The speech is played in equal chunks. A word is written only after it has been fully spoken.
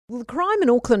The crime in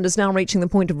Auckland is now reaching the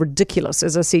point of ridiculous,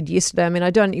 as I said yesterday. I mean, I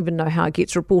don't even know how it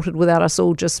gets reported without us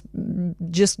all just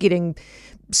getting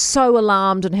so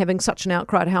alarmed and having such an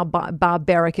outcry at how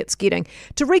barbaric it's getting.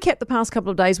 To recap the past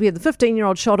couple of days, we had the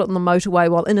 15-year-old shot on the motorway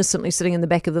while innocently sitting in the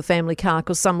back of the family car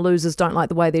because some losers don't like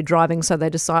the way they're driving, so they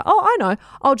decide, I know,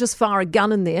 I'll just fire a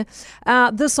gun in there.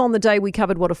 This on the day we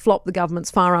covered what a flop the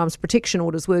government's firearms protection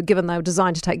orders were, given they were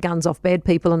designed to take guns off bad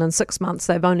people, and in 6 months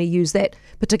they've only used that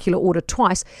particular order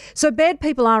twice. So bad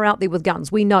people are out there with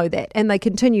guns, we know that, and they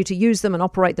continue to use them and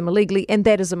operate them illegally, and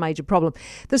that is a major problem.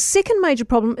 The second major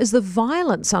problem is the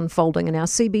violence unfolding in our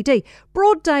CBD.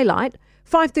 Broad daylight,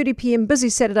 5:30pm, busy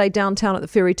Saturday downtown at the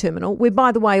ferry terminal, where,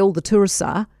 by the way, all the tourists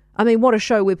are. I mean, what a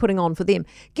show we're putting on for them.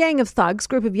 Gang of thugs,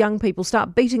 group of young people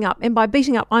start beating up, and by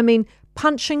beating up, I mean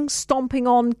punching, stomping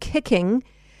on, kicking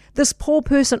this poor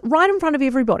person right in front of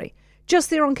everybody.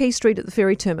 Just there on Quay Street at the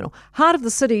ferry terminal. Heart of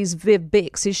the City's Viv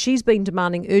Beck says she's been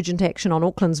demanding urgent action on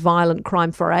Auckland's violent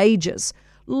crime for ages.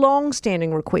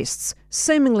 Long-standing requests,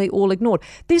 seemingly all ignored.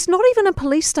 There's not even a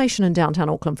police station in downtown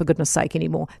Auckland, for goodness sake,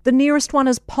 anymore. The nearest one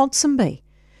is Ponsonby.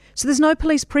 So there's no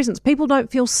police presence. People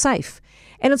don't feel safe.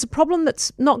 And it's a problem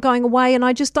that's not going away, and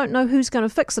I just don't know who's going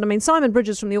to fix it. I mean, Simon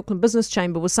Bridges from the Auckland Business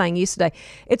Chamber was saying yesterday,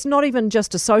 it's not even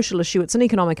just a social issue, it's an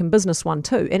economic and business one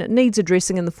too, and it needs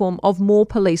addressing in the form of more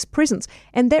police presence.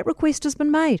 And that request has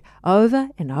been made over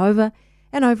and over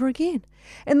and over again.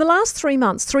 In the last 3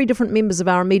 months, 3 different members of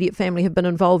our immediate family have been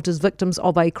involved as victims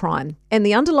of a crime. And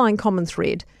the underlying common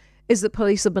thread is that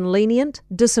police have been lenient,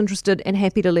 disinterested and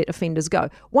happy to let offenders go.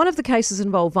 One of the cases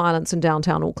involved violence in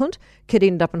downtown Auckland. Kid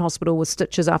ended up in hospital with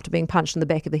stitches after being punched in the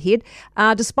back of the head.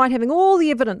 Despite having all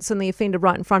the evidence and the offender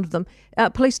right in front of them,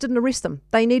 police didn't arrest them.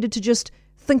 They needed to just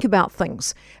think about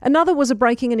things. Another was a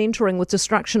breaking and entering with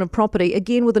destruction of property.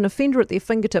 Again, with an offender at their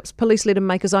fingertips, police let him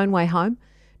make his own way home.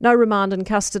 No remand in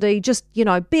custody, just,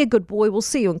 be a good boy, we'll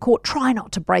see you in court. Try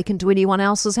not to break into anyone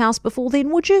else's house before then,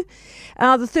 would you?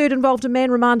 The third involved a man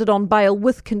remanded on bail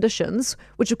with conditions,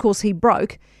 which of course he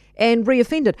broke, and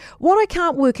reoffended. What I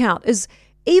can't work out is,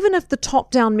 even if the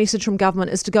top-down message from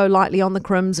government is to go lightly on the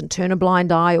crims and turn a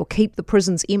blind eye or keep the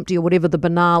prisons empty or whatever the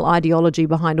banal ideology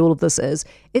behind all of this is,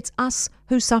 it's us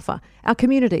who suffer, our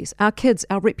communities, our kids,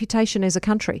 our reputation as a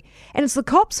country. And it's the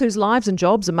cops whose lives and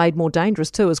jobs are made more dangerous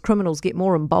too as criminals get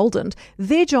more emboldened.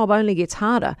 Their job only gets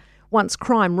harder once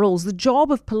crime rules. The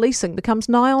job of policing becomes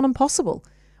nigh on impossible,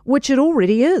 which it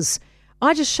already is.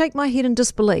 I just shake my head in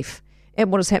disbelief at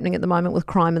what is happening at the moment with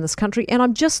crime in this country, and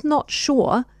I'm just not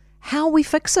sure how we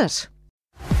fix it.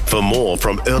 For more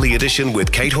from Early Edition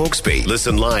with Kate Hawkesby,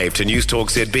 listen live to News Talk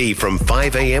ZB from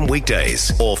 5 a.m.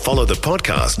 weekdays or follow the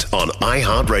podcast on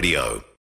iHeartRadio.